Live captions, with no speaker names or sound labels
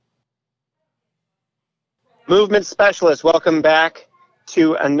Movement specialists, welcome back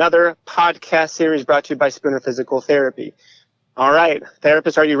to another podcast series brought to you by Spooner Physical Therapy. All right,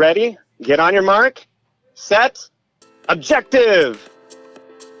 therapists, are you ready? Get on your mark, set, objective.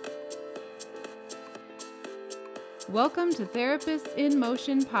 Welcome to Therapists in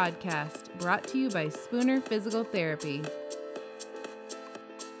Motion podcast, brought to you by Spooner Physical Therapy.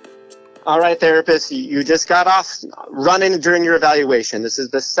 All right, therapists, you just got off running during your evaluation. This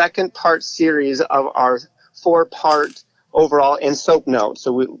is the second part series of our 4-part overall in SOAP note.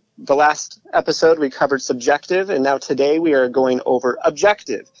 So the last episode we covered subjective, and now today we are going over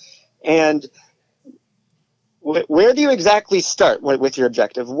objective. And where do you exactly start with your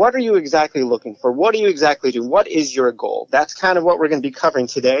objective? What are you exactly looking for? What are you exactly doing? What is your goal? That's kind of what we're going to be covering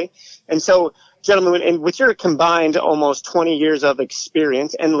today. And so, gentlemen, and with your combined almost 20 years of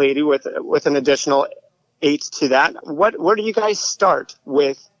experience, and lady with an additional 8 to that, where do you guys start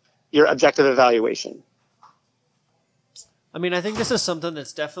with your objective evaluation? I mean, I think this is something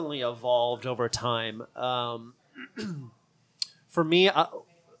that's definitely evolved over time. For me,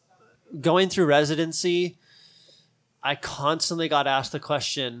 going through residency, I constantly got asked the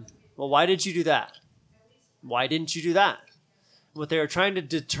question, well, why did you do that? Why didn't you do that? What they were trying to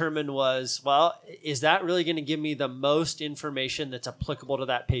determine was, well, is that really going to give me the most information that's applicable to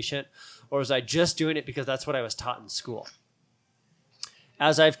that patient? Or was I just doing it because that's what I was taught in school?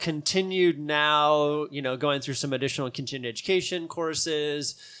 As I've continued now, going through some additional continuing education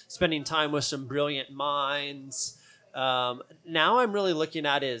courses, spending time with some brilliant minds, now I'm really looking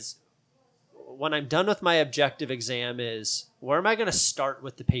at is, when I'm done with my objective exam, is where am I going to start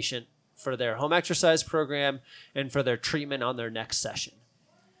with the patient for their home exercise program and for their treatment on their next session?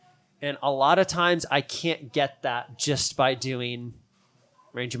 And a lot of times I can't get that just by doing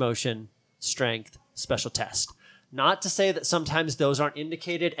range of motion, strength, special test. Not to say that sometimes those aren't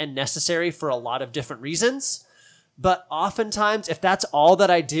indicated and necessary for a lot of different reasons, but oftentimes if that's all that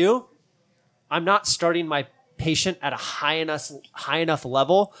I do, I'm not starting my patient at a high enough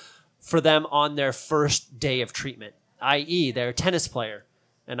level for them on their first day of treatment, i.e. they're a tennis player,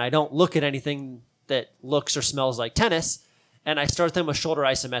 and I don't look at anything that looks or smells like tennis, and I start them with shoulder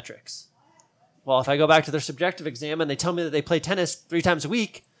isometrics. Well, if I go back to their subjective exam and they tell me that they play tennis 3 times a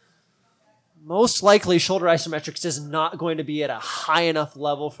week, most likely shoulder isometrics is not going to be at a high enough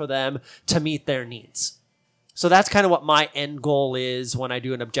level for them to meet their needs. So that's kind of what my end goal is when I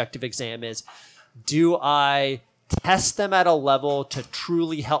do an objective exam is, do I test them at a level to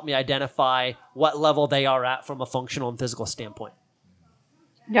truly help me identify what level they are at from a functional and physical standpoint?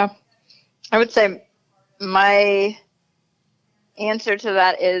 Yeah. I would say my answer to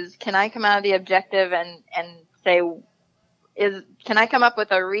that is, can I come out of the objective and say, can I come up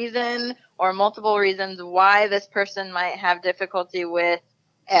with a reason or multiple reasons why this person might have difficulty with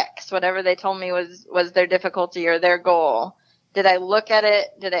X, whatever they told me was their difficulty or their goal? Did I look at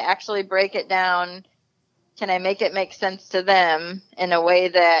it? Did I actually break it down? Can I make it make sense to them in a way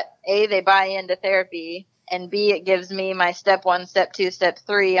that A, they buy into therapy, and B, it gives me my step 1, step 2, step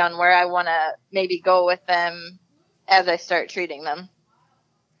 3 on where I want to maybe go with them as I start treating them?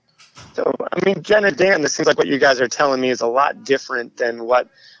 So, I mean, Jen and Dan, this seems like what you guys are telling me is a lot different than what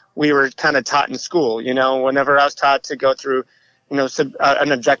we were kind of taught in school. Whenever I was taught to go through,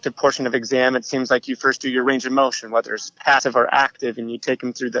 an objective portion of exam, it seems like you first do your range of motion, whether it's passive or active, and you take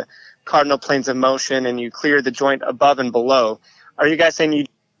them through the cardinal planes of motion and you clear the joint above and below. Are you guys saying you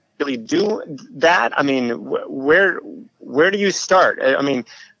really do that? I mean, where do you start? I mean,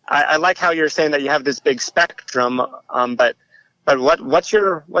 I like how you're saying that you have this big spectrum, but what's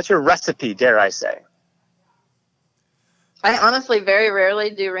your recipe, dare I say? I honestly very rarely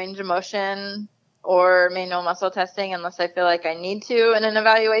do range of motion or manual muscle testing unless I feel like I need to in an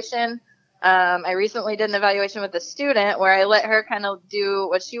evaluation. I recently did an evaluation with a student where I let her kind of do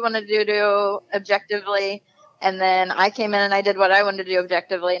what she wanted to do objectively, and then I came in and I did what I wanted to do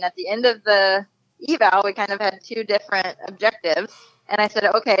objectively. And at the end of the eval, we kind of had 2 different objectives. And I said,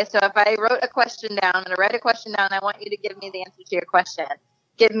 okay, so if I wrote a question down, I'm going to write a question down, I want you to give me the answer to your question.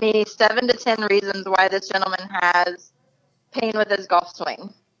 Give me 7 to 10 reasons why this gentleman has pain with his golf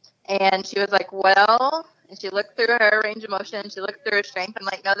swing. And she was like, well, and she looked through her range of motion, she looked through her strength. I'm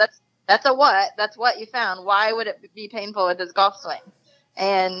like, no, that's a what? That's what you found. Why would it be painful with his golf swing?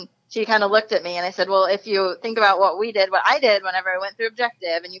 And she kind of looked at me and I said, well, if you think about what I did whenever I went through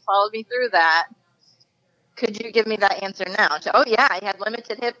objective and you followed me through that, could you give me that answer now? She said, oh yeah, he had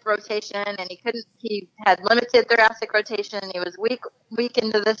limited hip rotation and he had limited thoracic rotation. He was weak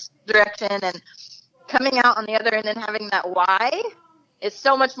into this direction, and coming out on the other end and having that why is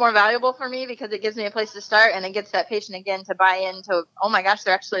so much more valuable for me because it gives me a place to start, and it gets that patient again to buy into, oh my gosh,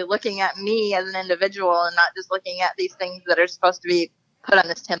 they're actually looking at me as an individual and not just looking at these things that are supposed to be put on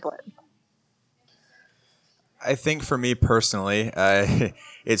this template. I think for me personally,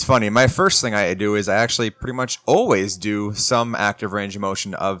 it's funny. My first thing I do is I actually pretty much always do some active range of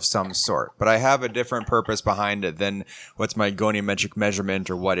motion of some sort, but I have a different purpose behind it than what's my goniometric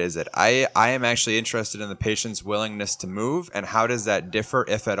measurement or what is it. I am actually interested in the patient's willingness to move and how does that differ,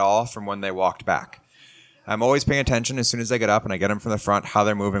 if at all, from when they walked back. I'm always paying attention as soon as I get up and I get them from the front, how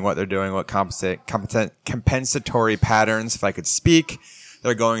they're moving, what they're doing, what compensatory patterns, if I could speak,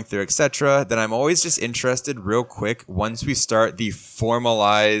 they're going through, etc. Then I'm always just interested real quick, once we start the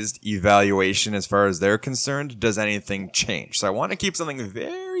formalized evaluation as far as they're concerned, does anything change? So I want to keep something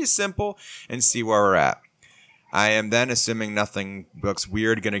very simple and see where we're at. I am then, assuming nothing looks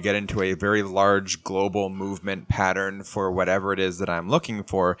weird, going to get into a very large global movement pattern for whatever it is that I'm looking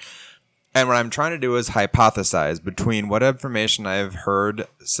for. And what I'm trying to do is hypothesize between what information I've heard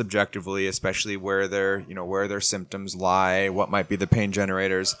subjectively, especially where their symptoms lie, what might be the pain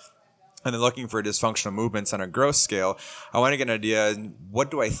generators, and then looking for dysfunctional movements on a gross scale. I want to get an idea,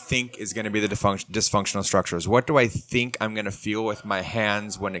 what do I think is going to be the dysfunctional structures? What do I think I'm going to feel with my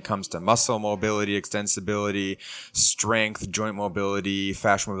hands when it comes to muscle mobility, extensibility, strength, joint mobility,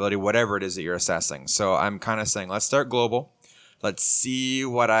 fascial mobility, whatever it is that you're assessing. So I'm kind of saying, let's start global. Let's see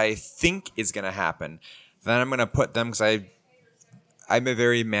what I think is going to happen. Then I'm going to put them, because I'm a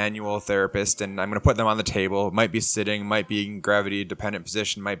very manual therapist, and I'm going to put them on the table. It might be sitting, might be in gravity-dependent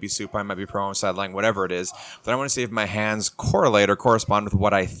position, might be supine, might be prone, sideline, whatever it is. But I want to see if my hands correlate or correspond with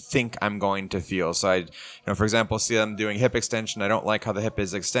what I think I'm going to feel. So for example, see them doing hip extension. I don't like how the hip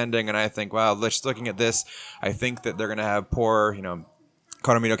is extending, and I think, wow, just looking at this, I think that they're going to have poor,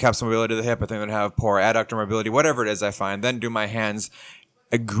 cotomedial capsule mobility of the hip. I think they're going to have poor adductor mobility, whatever it is I find. Then do my hands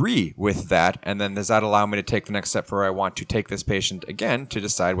agree with that? And then does that allow me to take the next step for where I want to take this patient again to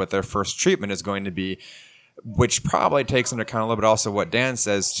decide what their first treatment is going to be, which probably takes into account a little bit also what Dan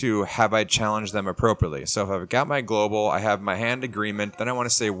says too, have I challenged them appropriately? So if I've got my global, I have my hand agreement, then I want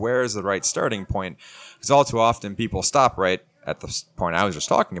to say where is the right starting point? Because all too often people stop right at the point I was just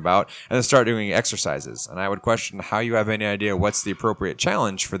talking about, and then start doing exercises. And I would question how you have any idea what's the appropriate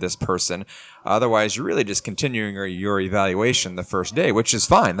challenge for this person. Otherwise, you're really just continuing your evaluation the first day, which is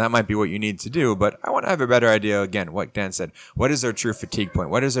fine. That might be what you need to do, but I want to have a better idea, again, what Dan said. What is their true fatigue point?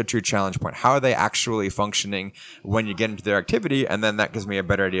 What is their true challenge point? How are they actually functioning when you get into their activity? And then that gives me a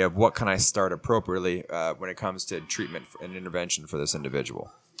better idea of what can I start appropriately when it comes to treatment and intervention for this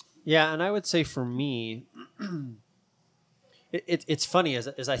individual. Yeah, and I would say for me, it's funny,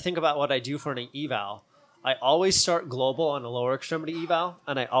 as I think about what I do for an eval, I always start global on a lower extremity eval,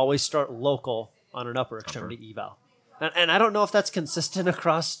 and I always start local on an upper extremity eval. And I don't know if that's consistent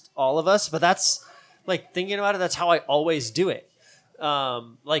across all of us, but that's, like, thinking about it, that's how I always do it. I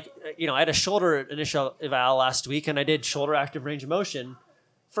had a shoulder initial eval last week, and I did shoulder active range of motion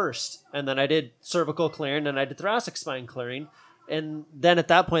first, and then I did cervical clearing, and I did thoracic spine clearing. And then at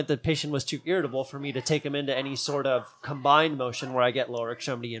that point, the patient was too irritable for me to take him into any sort of combined motion where I get lower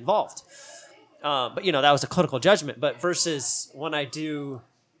extremity involved. But that was a clinical judgment. But versus when I do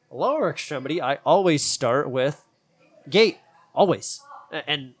lower extremity, I always start with gait, always.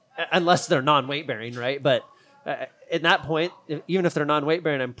 And unless they're non-weight bearing, right? But at that point, even if they're non-weight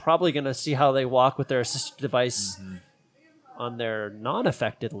bearing, I'm probably going to see how they walk with their assistive device on their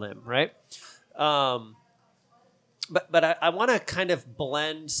non-affected limb, right? But I want to kind of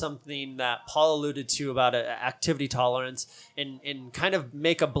blend something that Paul alluded to about activity tolerance and kind of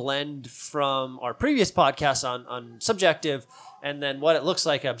make a blend from our previous podcast on subjective and then what it looks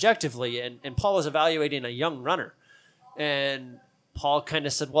like objectively. And Paul was evaluating a young runner. And Paul kind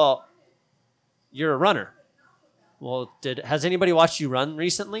of said, well, you're a runner. Well, has anybody watched you run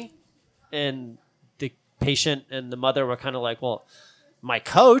recently? And the patient and the mother were kind of like, well, my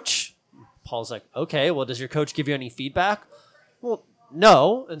coach. Paul's like, okay, well, does your coach give you any feedback? Well,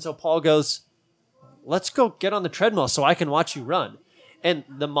 no. And so Paul goes, let's go get on the treadmill so I can watch you run. And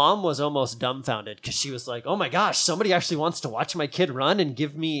the mom was almost dumbfounded because she was like, oh my gosh, somebody actually wants to watch my kid run and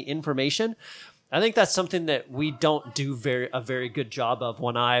give me information. I think that's something that we don't do a very good job of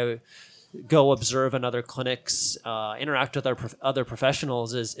when I go observe in other clinics, interact with our other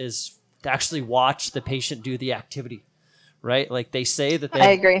professionals is to actually watch the patient do the activity. Right? Like they say that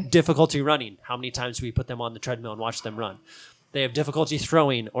they have difficulty running. How many times do we put them on the treadmill and watch them run? They have difficulty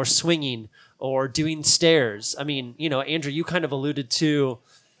throwing or swinging or doing stairs. I mean, Andrew, you kind of alluded to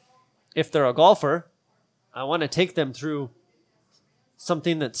if they're a golfer, I want to take them through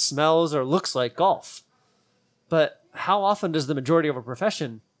something that smells or looks like golf. But how often does the majority of our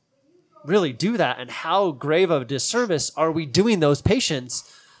profession really do that? And how grave of a disservice are we doing those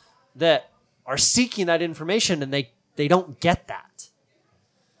patients that are seeking that information and they don't get that?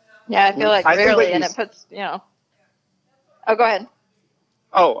 Yeah, I feel like rarely, and it puts, Oh, go ahead.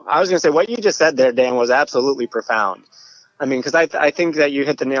 Oh, I was going to say what you just said there, Dan, was absolutely profound. I mean, because I think that you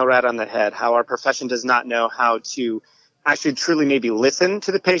hit the nail right on the head, how our profession does not know how to actually truly maybe listen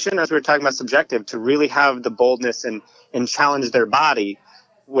to the patient, as we were talking about subjective, to really have the boldness and challenge their body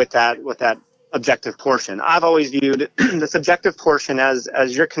with that objective portion. I've always viewed the subjective portion as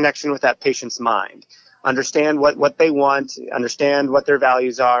your connection with that patient's mind. Understand what they want, understand what their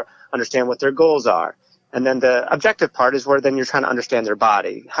values are, understand what their goals are. And then the objective part is where then you're trying to understand their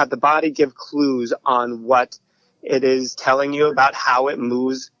body. Have the body give clues on what it is telling you about how it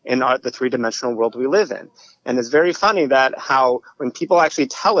moves in the three-dimensional world we live in. And it's very funny that how when people actually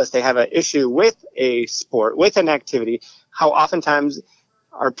tell us they have an issue with a sport, with an activity, how oftentimes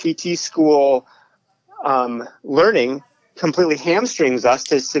our PT school learning completely hamstrings us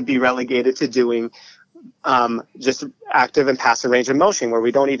to be relegated to doing just active and passive range of motion, where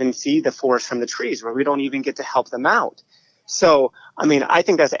we don't even see the forest from the trees, where we don't even get to help them out. So, I mean, I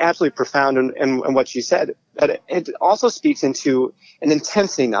think that's absolutely profound in what you said. But it also speaks into an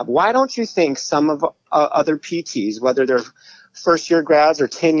intensity of why don't you think some of other PTs, whether they're first-year grads or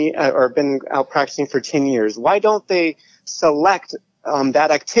or been out practicing for 10 years, why don't they select that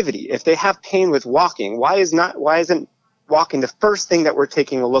activity? If they have pain with walking, why isn't walking the first thing that we're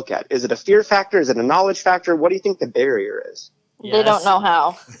taking a look at? Is it a fear factor? Is it a knowledge factor? What do you think the barrier is? Yes. They don't know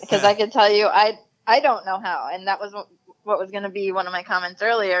how, because I can tell you, I don't know how. And that was what was going to be one of my comments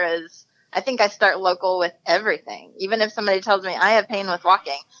earlier is I think I start local with everything. Even if somebody tells me I have pain with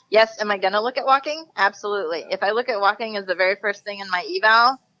walking, yes, am I going to look at walking? Absolutely. If I look at walking as the very first thing in my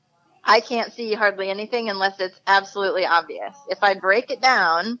eval, I can't see hardly anything unless it's absolutely obvious. If I break it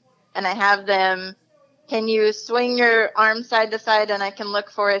down and I have them, can you swing your arm side to side, and I can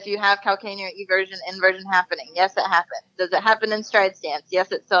look for if you have calcaneal eversion, inversion happening? Yes, it happens. Does it happen in stride stance?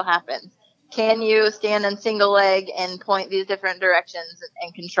 Yes, it still happens. Can you stand in single leg and point these different directions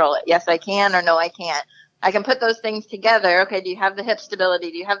and control it? Yes, I can, or no, I can't. I can put those things together. Okay, do you have the hip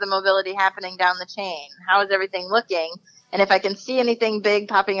stability? Do you have the mobility happening down the chain? How is everything looking? And if I can see anything big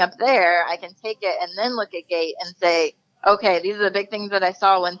popping up there, I can take it and then look at gait and say, okay, these are the big things that I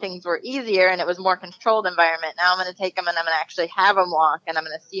saw when things were easier and it was more controlled environment. Now I'm going to take them and I'm going to actually have them walk, and I'm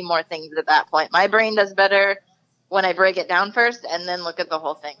going to see more things at that point. My brain does better when I break it down first and then look at the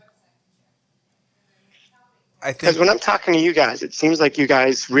whole thing. Because when I'm talking to you guys, it seems like you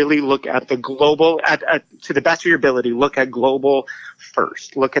guys really look at the global, to the best of your ability, look at global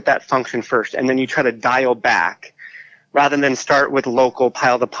first, look at that function first, and then you try to dial back rather than start with local,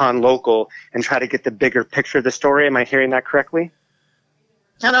 piled upon local, and try to get the bigger picture of the story. Am I hearing that correctly?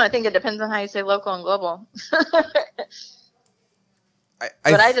 No, I think it depends on how you say local and global.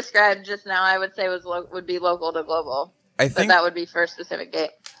 What I described just now, I would say would be local to global. But that would be for a specific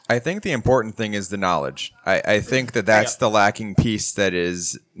gait. I think the important thing is the knowledge. I think that's the lacking piece that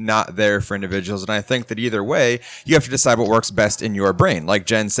is not there for individuals. And I think that either way, you have to decide what works best in your brain. Like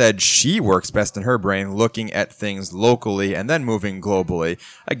Jen said, she works best in her brain looking at things locally and then moving globally.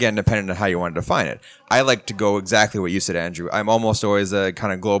 Again, depending on how you want to define it. I like to go exactly what you said, Andrew. I'm almost always a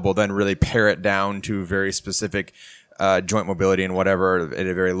kind of global, then really pare it down to very specific joint mobility and whatever at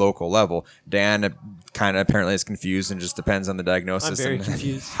a very local level. Dan kind of apparently is confused and just depends on the diagnosis and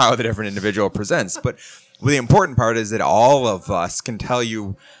how the different individual presents. But the important part is that all of us can tell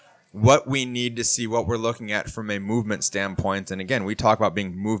you what we need to see, what we're looking at from a movement standpoint. And again, we talk about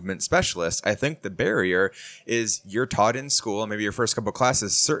being movement specialists. I think the barrier is you're taught in school, maybe your first couple of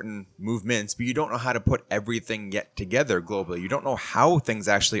classes, certain movements, but you don't know how to put everything yet together globally. You don't know how things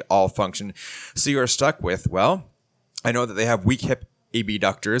actually all function. So you're stuck with, well, I know that they have weak hip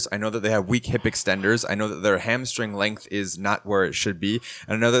abductors. I know that they have weak hip extenders. I know that their hamstring length is not where it should be.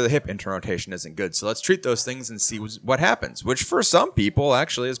 And I know that the hip interrotation isn't good. So let's treat those things and see what happens, which for some people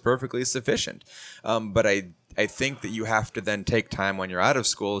actually is perfectly sufficient. But I think that you have to then take time when you're out of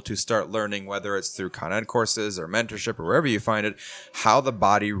school to start learning, whether it's through Con Ed courses or mentorship or wherever you find it, how the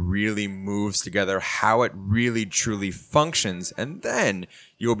body really moves together, how it really truly functions, and then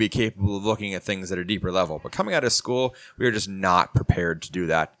you'll be capable of looking at things at a deeper level. But coming out of school, we are just not prepared to do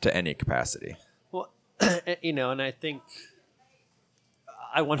that to any capacity. Well, and I think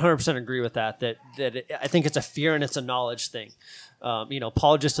I 100% agree with that I think it's a fear and it's a knowledge thing.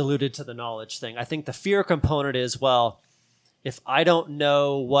 Paul just alluded to the knowledge thing. I think the fear component is, well, if I don't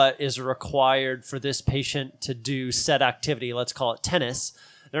know what is required for this patient to do said activity, let's call it tennis,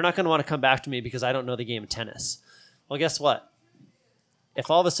 they're not going to want to come back to me because I don't know the game of tennis. Well, guess what? If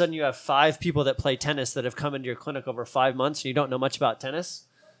all of a sudden you have 5 people that play tennis that have come into your clinic over 5 months and you don't know much about tennis,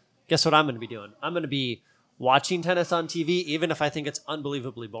 guess what I'm going to be doing? I'm going to be watching tennis on TV, even if I think it's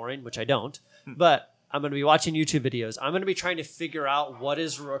unbelievably boring, which I don't. But I'm going to be watching YouTube videos. I'm going to be trying to figure out what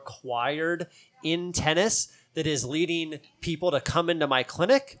is required in tennis that is leading people to come into my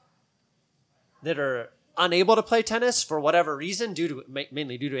clinic that are unable to play tennis for whatever reason,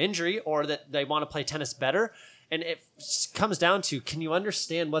 mainly due to injury, or that they want to play tennis better. And it comes down to, can you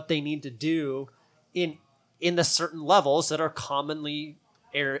understand what they need to do in the certain levels that are common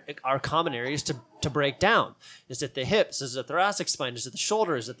areas to break down? Is it the hips? Is it the thoracic spine? Is it the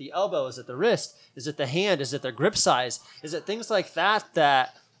shoulder? Is it the elbow? Is it the wrist? Is it the hand? Is it their grip size? Is it things like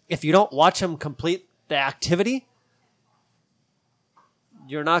that if you don't watch them complete the activity,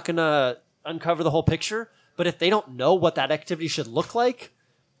 you're not going to uncover the whole picture? But if they don't know what that activity should look like,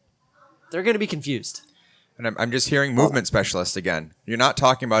 they're going to be confused. And I'm just hearing movement specialist again. You're not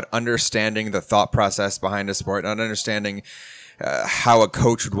talking about understanding the thought process behind a sport, not understanding how a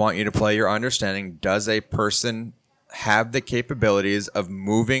coach would want you to play. You're understanding, does a person have the capabilities of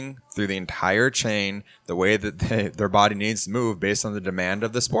moving through the entire chain the way that their body needs to move based on the demand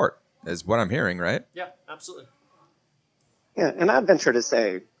of the sport, is what I'm hearing, right? Yeah, absolutely. Yeah, and I'd venture to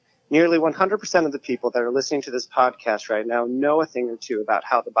say nearly 100% of the people that are listening to this podcast right now know a thing or two about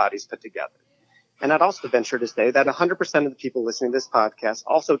how the body's put together. And I'd also venture to say that 100% of the people listening to this podcast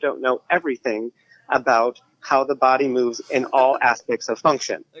also don't know everything about how the body moves in all aspects of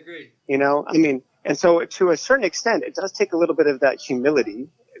function. Agreed. And so to a certain extent, it does take a little bit of that humility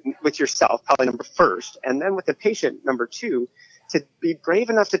with yourself, probably number first, and then with the patient, number 2, to be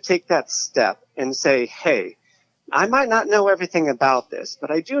brave enough to take that step and say, hey, I might not know everything about this,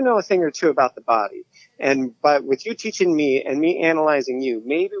 but I do know a thing or two about the body. But with you teaching me and me analyzing you,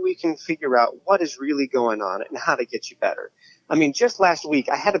 maybe we can figure out what is really going on and how to get you better. I mean, just last week,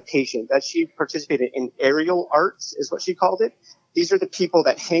 I had a patient that she participated in aerial arts, is what she called it. These are the people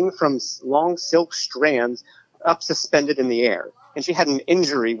that hang from long silk strands up suspended in the air. And she had an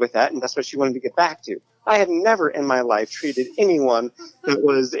injury with that, and that's what she wanted to get back to. I had never in my life treated anyone that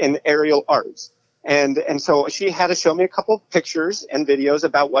was in aerial arts. And so she had to show me a couple of pictures and videos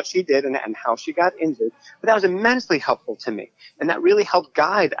about what she did and how she got injured. But that was immensely helpful to me. And that really helped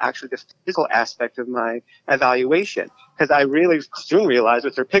guide actually the physical aspect of my evaluation. Because I really soon realized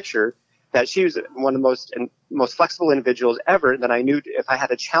with her picture that she was one of the most flexible individuals ever, that I knew if I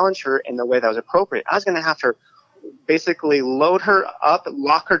had to challenge her in the way that was appropriate, I was going to have to basically load her up,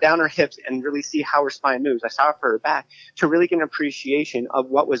 lock her down her hips, and really see how her spine moves. I saw her for her back to really get an appreciation of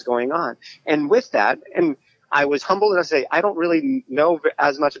what was going on. And with that, and I was humbled enough to say, I don't really know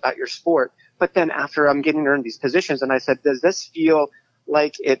as much about your sport. But then after I'm getting her in these positions, and I said, does this feel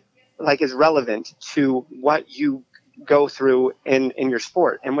like is relevant to what you go through in your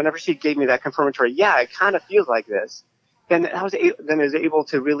sport? And whenever she gave me that confirmatory, yeah, it kind of feels like this, then I was able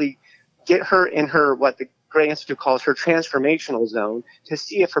to really get her in her, what the Gray Institute calls her transformational zone, to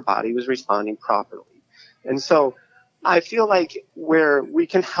see if her body was responding properly. And so I feel like where we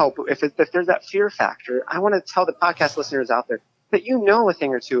can help, if there's that fear factor, I want to tell the podcast listeners out there that you know a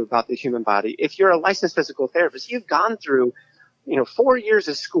thing or two about the human body. If you're a licensed physical therapist, you've gone through 4 years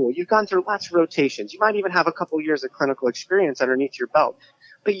of school. You've gone through lots of rotations. You might even have a couple years of clinical experience underneath your belt.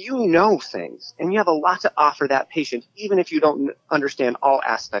 But you know things, and you have a lot to offer that patient, even if you don't understand all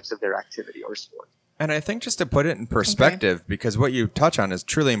aspects of their activity or sport. And I think just to put it in perspective, because what you touch on is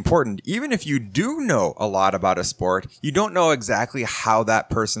truly important, even if you do know a lot about a sport, you don't know exactly how that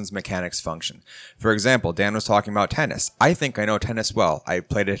person's mechanics function. For example, Dan was talking about tennis. I think I know tennis well. I've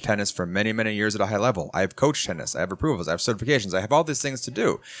played tennis for many, many years at a high level. I've coached tennis. I have approvals. I have certifications. I have all these things to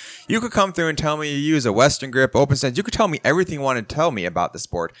do. You could come through and tell me you use a Western grip, open stance. You could tell me everything you want to tell me about the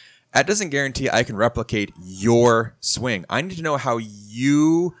sport. That doesn't guarantee I can replicate your swing. I need to know how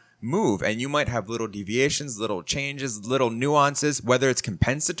you move, and you might have little deviations, little changes, little nuances, whether it's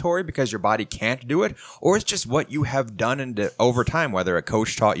compensatory because your body can't do it, or it's just what you have done over time, whether a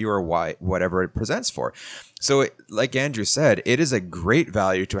coach taught you or whatever it presents for. So like Andrew said, it is a great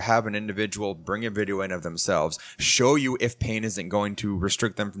value to have an individual bring a video in of themselves, show you if pain isn't going to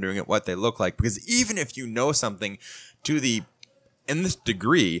restrict them from doing it, what they look like, because even if you know something in this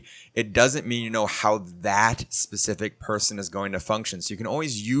degree, it doesn't mean you know how that specific person is going to function. So you can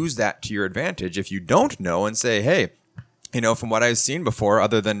always use that to your advantage if you don't know and say, hey, From what I've seen before,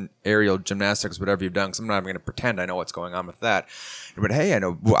 other than aerial gymnastics, whatever you've done, because I'm not even going to pretend I know what's going on with that. But hey, I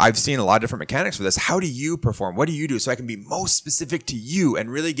know I've seen a lot of different mechanics for this. How do you perform? What do you do so I can be most specific to you and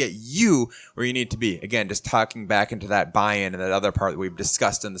really get you where you need to be? Again, just talking back into that buy-in and that other part that we've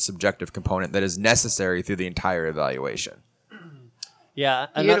discussed in the subjective component that is necessary through the entire evaluation. Yeah.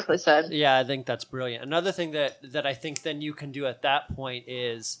 Beautifully said. Yeah, I think that's brilliant. Another thing that I think then you can do at that point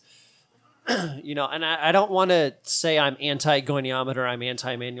is, and I don't want to say I'm anti-goniometer, I'm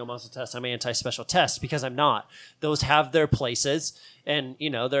anti-manual muscle test, I'm anti-special test, because I'm not. Those have their places, and,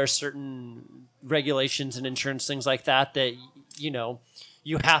 there are certain regulations and insurance, things like that, you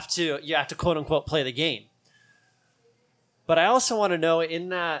have to quote unquote play the game. But I also want to know in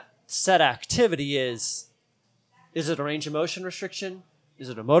that set activity is it a range of motion restriction? Is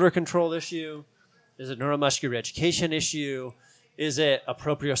it a motor control issue? Is it a neuromuscular education issue? Is it a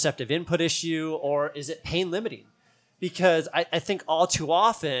proprioceptive input issue, or is it pain limiting? Because I think all too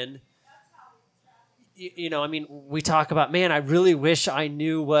often, we talk about, man, I really wish I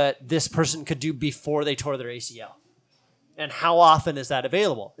knew what this person could do before they tore their ACL. And how often is that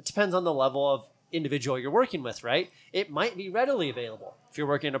available? It depends on the level of individual you're working with, right? It might be readily available if you're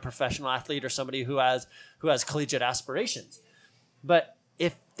working with a professional athlete or somebody who has collegiate aspirations. But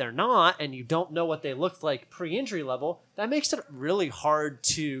if they're not, and you don't know what they looked like pre-injury level, that makes it really hard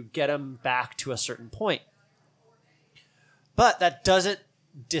to get them back to a certain point. But that doesn't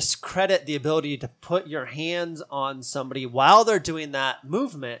discredit the ability to put your hands on somebody while they're doing that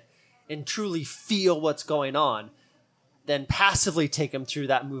movement and truly feel what's going on. Then passively take them through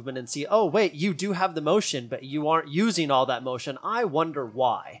that movement and see, oh, wait, you do have the motion, but you aren't using all that motion. I wonder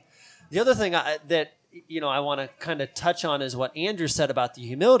why. The other thing that I want to kind of touch on is what Andrew said about the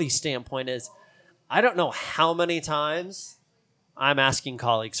humility standpoint is, I don't know how many times I'm asking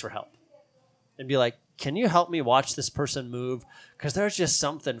colleagues for help and be like, can you help me watch this person move? Because there's just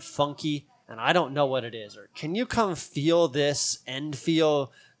something funky and I don't know what it is. Or can you come feel this end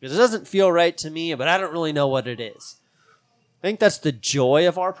feel? Because it doesn't feel right to me, but I don't really know what it is. I think that's the joy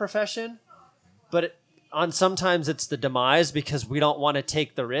of our profession, but sometimes it's the demise because we don't want to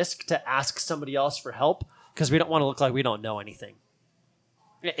take the risk to ask somebody else for help because we don't want to look like we don't know anything.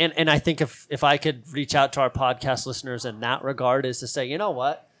 And I think if I could reach out to our podcast listeners in that regard is to say, you know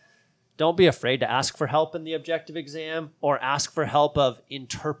what? Don't be afraid to ask for help in the objective exam or ask for help of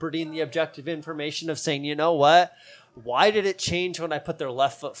interpreting the objective information of saying, you know what? Why did it change when I put their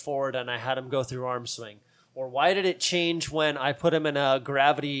left foot forward and I had them go through arm swing? Or why did it change when I put them in a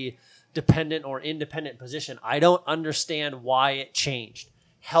gravity dependent or independent position? I don't understand why it changed.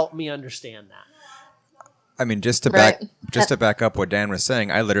 Help me understand that. I mean, just to back up what Dan was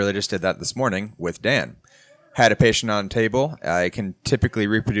saying, I literally just did that this morning with Dan. Had a patient on table. I can typically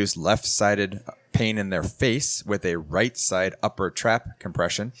reproduce left-sided pain in their face with a right-side upper trap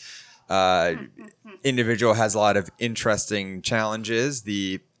compression. Individual has a lot of interesting challenges.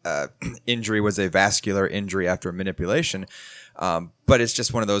 The injury was a vascular injury after manipulation. But it's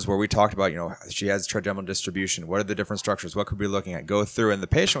just one of those where we talked about, she has trigeminal distribution. What are the different structures? What could we be looking at? Go through. And the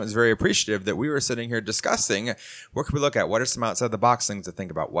patient was very appreciative that we were sitting here discussing what could we look at? What are some outside the box things to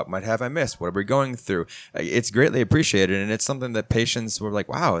think about? What might have I missed? What are we going through? It's greatly appreciated. And it's something that patients were like,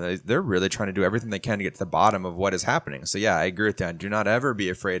 wow, they're really trying to do everything they can to get to the bottom of what is happening. So yeah, I agree with that. Do not ever be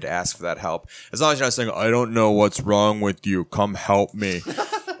afraid to ask for that help. As long as you're not saying, I don't know what's wrong with you. Come help me.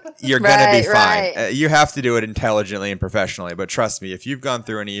 You're going to be fine. Right. You have to do it intelligently and professionally. But trust me, if you've gone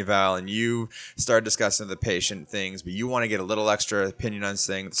through an eval and you start discussing the patient things, but you want to get a little extra opinion on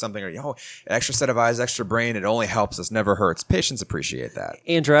saying something, or, extra set of eyes, extra brain, it only helps us, never hurts. Patients appreciate that.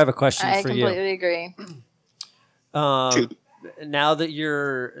 Andrew, I have a question for you. I completely agree. Now that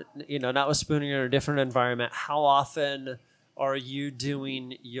you're, not with Spooner, you're in a different environment, how often are you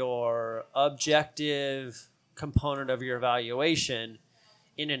doing your objective component of your evaluation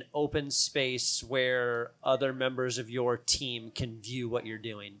in an open space where other members of your team can view what you're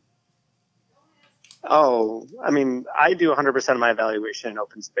doing? Oh, I do 100% of my evaluation in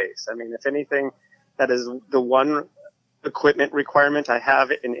open space. If anything, that is the one equipment requirement I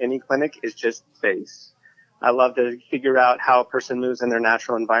have in any clinic is just space. I love to figure out how a person moves in their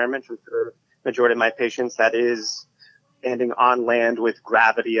natural environment. For the majority of my patients, that is standing on land with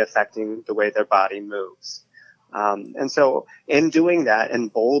gravity affecting the way their body moves. And so in doing that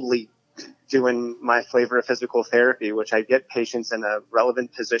and boldly doing my flavor of physical therapy, which I get patients in a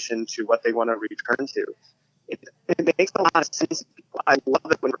relevant position to what they want to return to, it makes a lot of sense. I love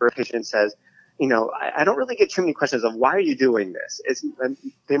it when a patient says, I don't really get too many questions of why are you doing this?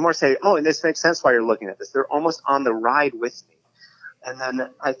 They more say, oh, and this makes sense why you're looking at this. They're almost on the ride with me. And then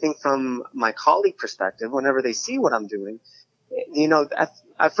I think from my colleague perspective, whenever they see what I'm doing,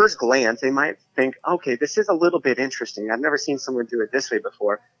 at first glance, they might think, okay, this is a little bit interesting. I've never seen someone do it this way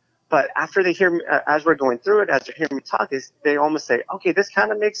before. But after they hear me, as we're going through it, as they hear me talk, they almost say, okay, this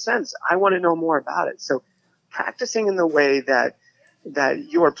kind of makes sense. I want to know more about it. So practicing in the way that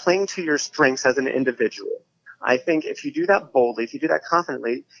you are playing to your strengths as an individual. I think if you do that boldly, if you do that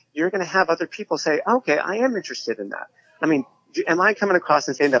confidently, you're going to have other people say, okay, I am interested in that. I mean, am I coming across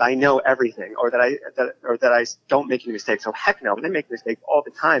and saying that I know everything or that I don't make any mistakes? So heck no, I make mistakes all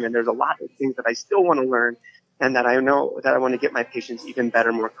the time. And there's a lot of things that I still want to learn and that I know that I want to get my patients even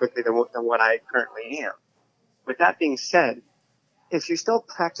better more quickly than what I currently am. With that being said, if you still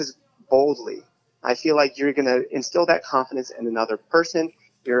practice boldly, I feel like you're going to instill that confidence in another person.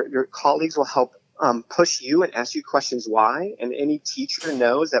 Your colleagues will help push you and ask you questions why. And any teacher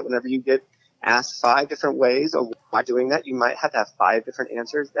knows that whenever you get asked 5 different ways of why doing that, you might have to have 5 different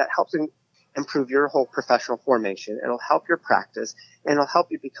answers. That helps improve your whole professional formation. It'll help your practice, and it'll help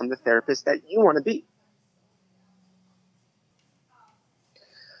you become the therapist that you want to be.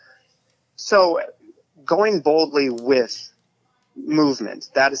 So going boldly with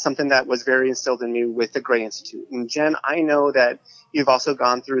movement, that is something that was very instilled in me with the Gray Institute. And Jen, I know that you've also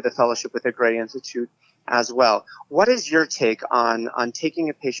gone through the fellowship with the Gray Institute as well. What is your take on taking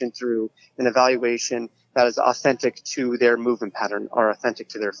a patient through an evaluation that is authentic to their movement pattern or authentic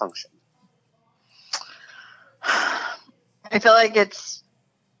to their function? I feel like it's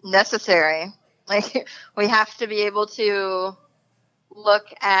necessary. Like, we have to be able to look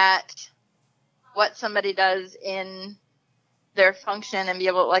at what somebody does in their function and be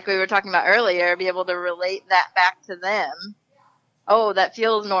able, like we were talking about earlier, be able to relate that back to them. Oh, that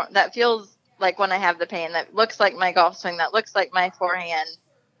feels like when I have the pain. That looks like my golf swing. That looks like my forehand.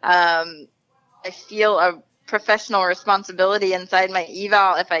 I feel a professional responsibility inside my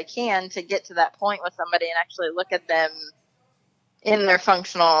eval, if I can, to get to that point with somebody and actually look at them in their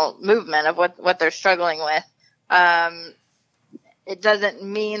functional movement of what they're struggling with. It doesn't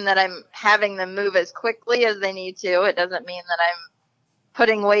mean that I'm having them move as quickly as they need to. It doesn't mean that I'm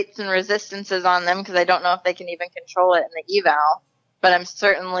putting weights and resistances on them because I don't know if they can even control it in the eval. But I'm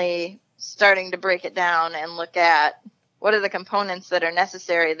certainly starting to break it down and look at what are the components that are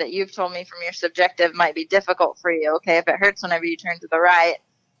necessary that you've told me from your subjective might be difficult for you. Okay, if it hurts whenever you turn to the right,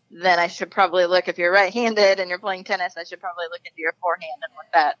 then I should probably look, if you're right-handed and you're playing tennis, I should probably look into your forehand and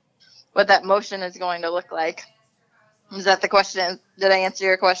what that motion is going to look like. Is that the question? Did I answer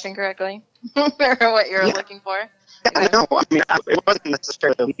your question correctly? Or what you're looking for? Yeah, no, I mean, it wasn't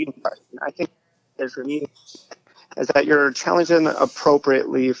necessarily the leading question. I think that for me is that you're challenging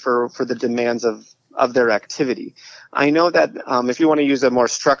appropriately for the demands of their activity. I know that if you want to use a more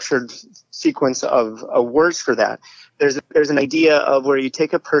structured sequence of words for that, there's an idea of where you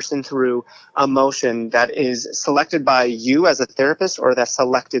take a person through a motion that is selected by you as a therapist or that's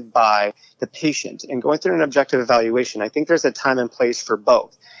selected by the patient. And going through an objective evaluation, I think there's a time and place for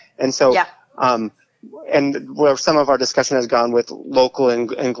both. And so, and where some of our discussion has gone with local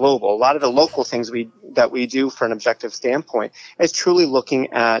and global, a lot of the local things that we do for an objective standpoint is truly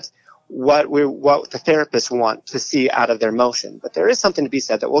looking at what the therapists want to see out of their motion. But there is something to be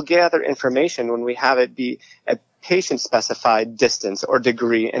said that we'll gather information when we have it be a patient-specified distance or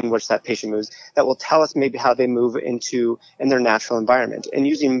degree in which that patient moves that will tell us maybe how they move in their natural environment. And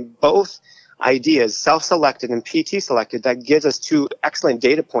using both ideas, self-selected and PT-selected, that gives us 2 excellent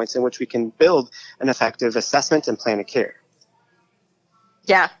data points in which we can build an effective assessment and plan of care.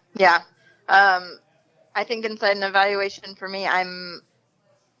 Yeah. I think inside an evaluation for me, I'm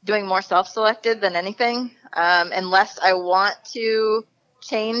doing more self-selected than anything, unless I want to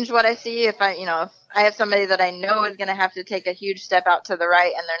change what I see. If I have somebody that I know is going to have to take a huge step out to the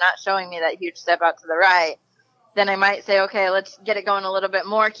right and they're not showing me that huge step out to the right, then I might say, okay, let's get it going a little bit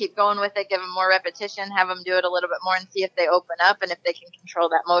more, keep going with it, give them more repetition, have them do it a little bit more and see if they open up and if they can control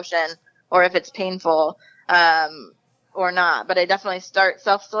that motion or if it's painful or not. But I definitely start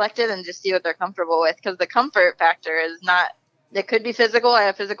self-selected and just see what they're comfortable with, because the comfort factor is not, it could be physical. I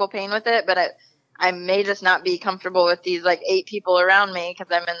have physical pain with it, but I may just not be comfortable with these 8 people around me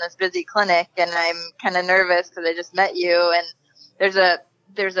because I'm in this busy clinic and I'm kind of nervous because I just met you. And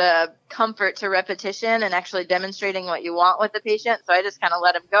there's a comfort to repetition and actually demonstrating what you want with the patient. So I just kind of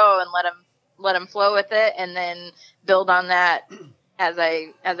let them go and let them flow with it and then build on that as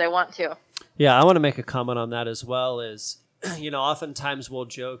I want to. Yeah, I want to make a comment on that as well. Is oftentimes we'll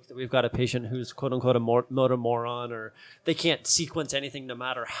joke that we've got a patient who's quote unquote a motor moron, or they can't sequence anything no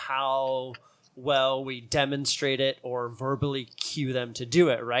matter how well we demonstrate it or verbally cue them to do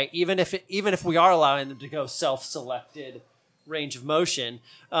it, right? Even if we are allowing them to go self-selected range of motion.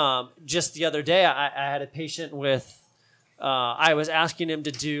 Just the other day, I had a patient with, I was asking him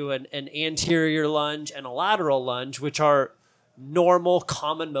to do an anterior lunge and a lateral lunge, which are normal,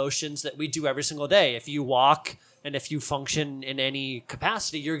 common motions that we do every single day. If you walk and if you function in any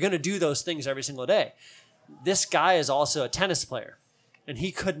capacity, you're going to do those things every single day. This guy is also a tennis player, and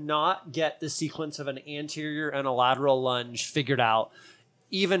he could not get the sequence of an anterior and a lateral lunge figured out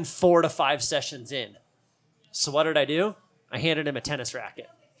even 4 to 5 sessions in. So what did I do? I handed him a tennis racket.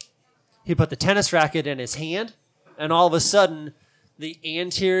 He put the tennis racket in his hand, and all of a sudden, the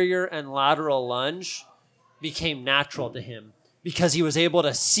anterior and lateral lunge became natural to him because he was able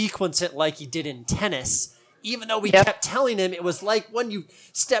to sequence it like he did in tennis, even though we kept telling him it was like when you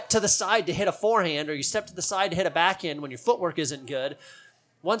step to the side to hit a forehand or you step to the side to hit a backhand when your footwork isn't good.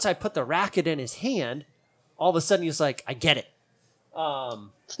 Once I put the racket in his hand, all of a sudden he was like, I get it.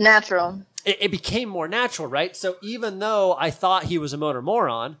 It's natural. It became more natural, right? So even though I thought he was a motor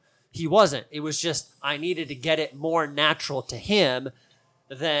moron, he wasn't. It was just I needed to get it more natural to him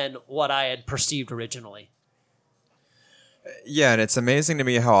than what I had perceived originally. Yeah, and it's amazing to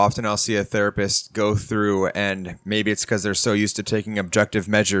me how often I'll see a therapist go through, and maybe it's because they're so used to taking objective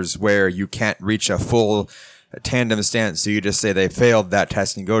measures where you can't reach a full tandem stance, so you just say they failed that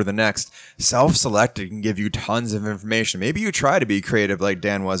test and go to the next. Self-selected can give you tons of information. Maybe you try to be creative like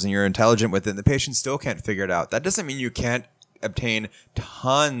Dan was and you're intelligent with it and the patient still can't figure it out. That doesn't mean you can't obtain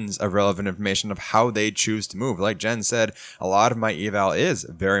tons of relevant information of how they choose to move. Like Jen said, a lot of my eval is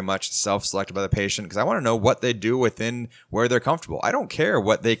very much self-selected by the patient because I want to know what they do within where they're comfortable. I don't care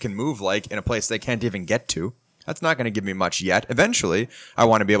what they can move like in a place they can't even get to. That's not going to give me much yet. Eventually, I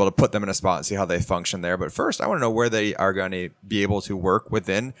want to be able to put them in a spot and see how they function there. But first, I want to know where they are going to be able to work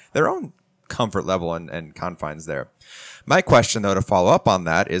within their own comfort level and confines there. My question, though, to follow up on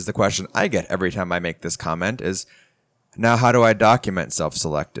that is the question I get every time I make this comment is, now, how do I document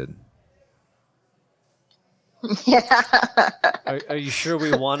self-selected? Yeah. Are you sure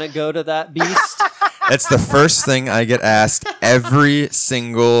we want to go to that beast? That's the first thing I get asked every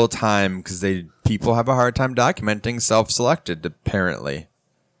single time because people have a hard time documenting self-selected, apparently.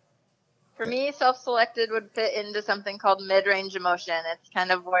 For me, self-selected would fit into something called mid-range of motion. It's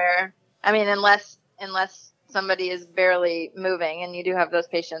kind of where, I mean, unless somebody is barely moving, and you do have those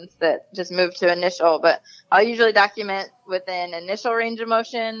patients that just move to initial, but I'll usually document within initial range of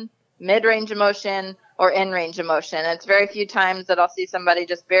motion, mid-range of motion, or in-range of motion. It's very few times that I'll see somebody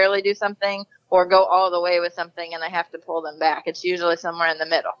just barely do something or go all the way with something and I have to pull them back. It's usually somewhere in the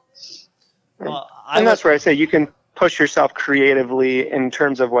middle. Well, And that's where I say you can push yourself creatively in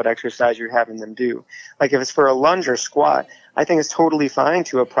terms of what exercise you're having them do. Like if it's for a lunge or squat, I think it's totally fine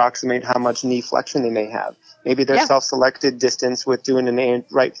to approximate how much knee flexion they may have. Maybe their self-selected distance with doing an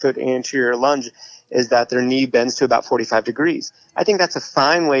right foot anterior lunge is that their knee bends to about 45 degrees. I think that's a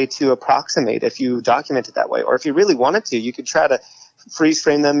fine way to approximate if you document it that way. Or if you really wanted to, you could try to freeze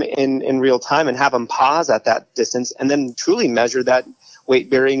frame them in real time and have them pause at that distance and then truly measure that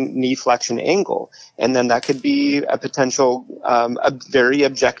weight-bearing knee flexion angle. And then that could be a potential, a very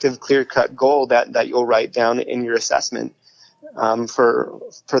objective, clear-cut goal that you'll write down in your assessment for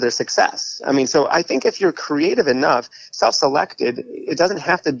their success. I mean, so I think if you're creative enough, self-selected, it doesn't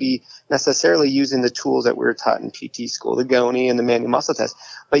have to be necessarily using the tools that we were taught in PT school, the GONI and the manual muscle test,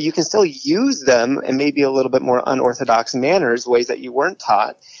 but you can still use them in maybe a little bit more unorthodox manners, ways that you weren't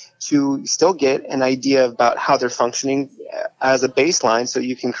taught, to still get an idea about how they're functioning as a baseline so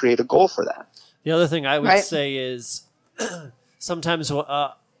you can create a goal for that. The other thing I would say is sometimes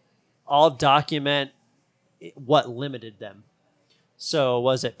I'll document what limited them. So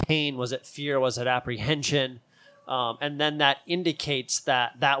was it pain? Was it fear? Was it apprehension? And then that indicates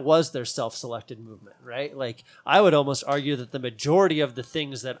that was their self-selected movement, right? Like I would almost argue that the majority of the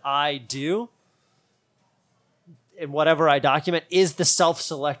things that I do and whatever I document is the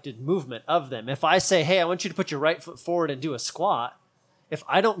self-selected movement of them. If I say, hey, I want you to put your right foot forward and do a squat, if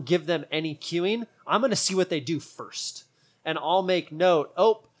I don't give them any cueing, I'm going to see what they do first. And I'll make note,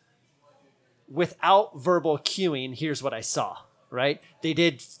 without verbal cueing, here's what I saw, right? They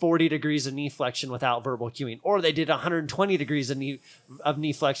did 40 degrees of knee flexion without verbal cueing, or they did 120 degrees of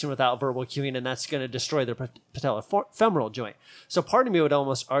knee flexion without verbal cueing, and that's going to destroy their patellofemoral joint. So part of me would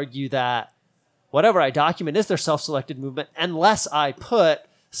almost argue that whatever I document is their self-selected movement unless I put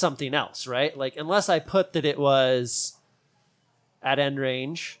something else, right? Like unless I put that it was at end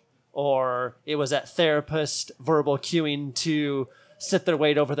range or it was at therapist verbal cueing to sit their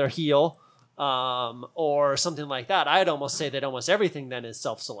weight over their heel or something like that. I'd almost say that almost everything then is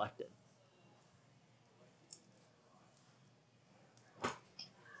self-selected.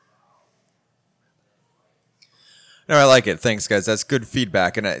 No, I like it. Thanks, guys. That's good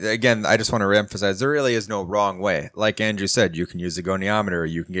feedback. And again, I just want to reemphasize there really is no wrong way. Like Andrew said, you can use a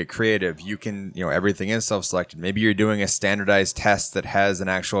goniometer. You can get creative. You can, everything is self-selected. Maybe you're doing a standardized test that has an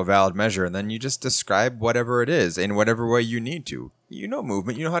actual valid measure, and then you just describe whatever it is in whatever way you need to.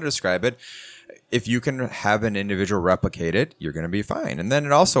 Movement. You know how to describe it. If you can have an individual replicate it, you're going to be fine. And then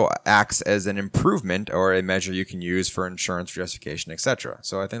it also acts as an improvement or a measure you can use for insurance justification, etc.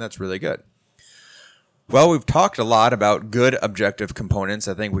 So I think that's really good. Well, we've talked a lot about good objective components.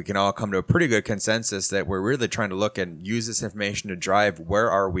 I think we can all come to a pretty good consensus that we're really trying to look and use this information to drive where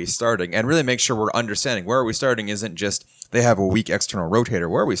are we starting and really make sure we're understanding where are we starting isn't just they have a weak external rotator.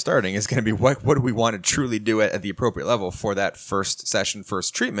 Where are we starting is going to be what do we want to truly do at the appropriate level for that first session,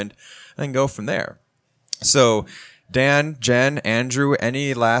 first treatment, and go from there. So Dan, Jen, Andrew,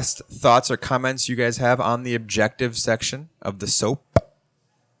 any last thoughts or comments you guys have on the objective section of the SOAP?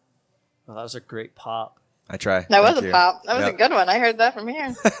 Well, that was a great pop. I try. That was Thank a you. pop. That was Yep. a good one. I heard that from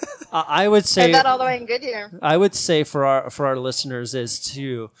here. I would say Heard that all the way in Goodyear. I would say for our listeners is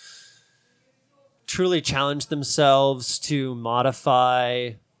to truly challenge themselves to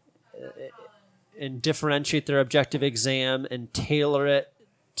modify and differentiate their objective exam and tailor it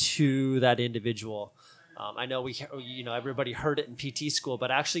to that individual. I know everybody heard it in PT school, but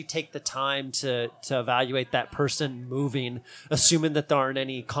actually take the time to evaluate that person moving, assuming that there aren't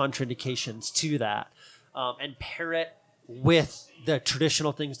any contraindications to that, and pair it with the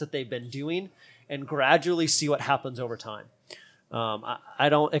traditional things that they've been doing and gradually see what happens over time. I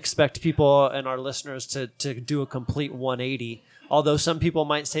don't expect people and our listeners to do a complete 180, although some people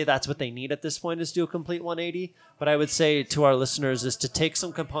might say that's what they need at this point is do a complete 180. But I would say to our listeners is to take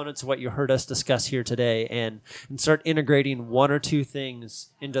some components of what you heard us discuss here today and start integrating one or two things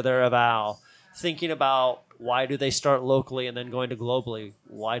into their eval, thinking about why do they start locally and then going to globally?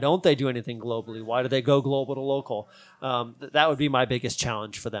 Why don't they do anything globally? Why do they go global to local? That would be my biggest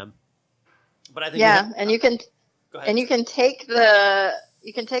challenge for them. But I think and you can take the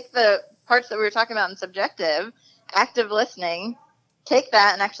parts that we were talking about in subjective, active listening, take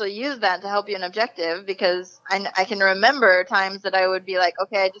that and actually use that to help you in objective, because I can remember times that I would be like,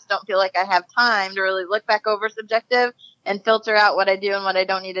 okay, I just don't feel like I have time to really look back over subjective and filter out what I do and what I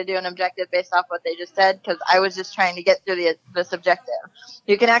don't need to do in objective based off what they just said, because I was just trying to get through the subjective.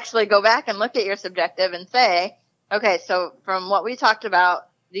 You can actually go back and look at your subjective and say, okay, so from what we talked about,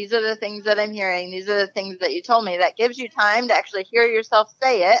 these are the things that I'm hearing. These are the things that you told me. That gives you time to actually hear yourself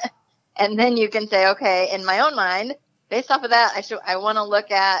say it. And then you can say, okay, in my own mind, based off of that, I want to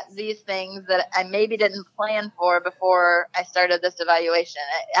look at these things that I maybe didn't plan for before I started this evaluation.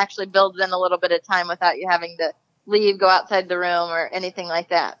 It actually builds in a little bit of time without you having to leave, go outside the room, or anything like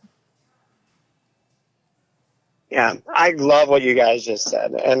that. Yeah, I love what you guys just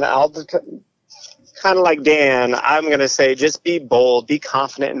said. And I'll kind of like Dan, I'm going to say just be bold, be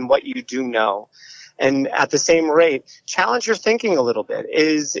confident in what you do know. And at the same rate, challenge your thinking a little bit.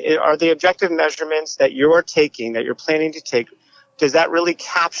 Are the objective measurements that you're taking, that you're planning to take, does that really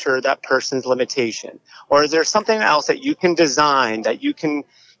capture that person's limitation? Or is there something else that you can design, that you can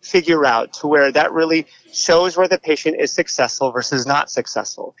figure out to where that really shows where the patient is successful versus not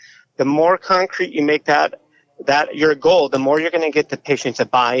successful? The more concrete you make that your goal, the more you're going to get the patient to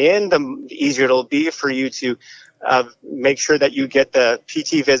buy in, the easier it'll be for you to make sure that you get the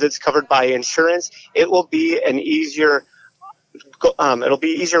PT visits covered by insurance. It will be an easier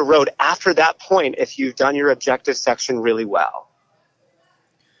road after that point if you've done your objective section really well.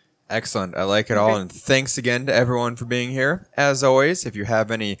 Excellent. I like it all. And thanks again to everyone for being here. As always, if you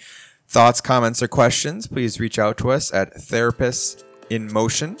have any thoughts, comments, or questions, please reach out to us at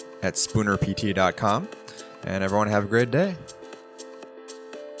therapistinmotion@spoonerpt.com. And everyone have a great day.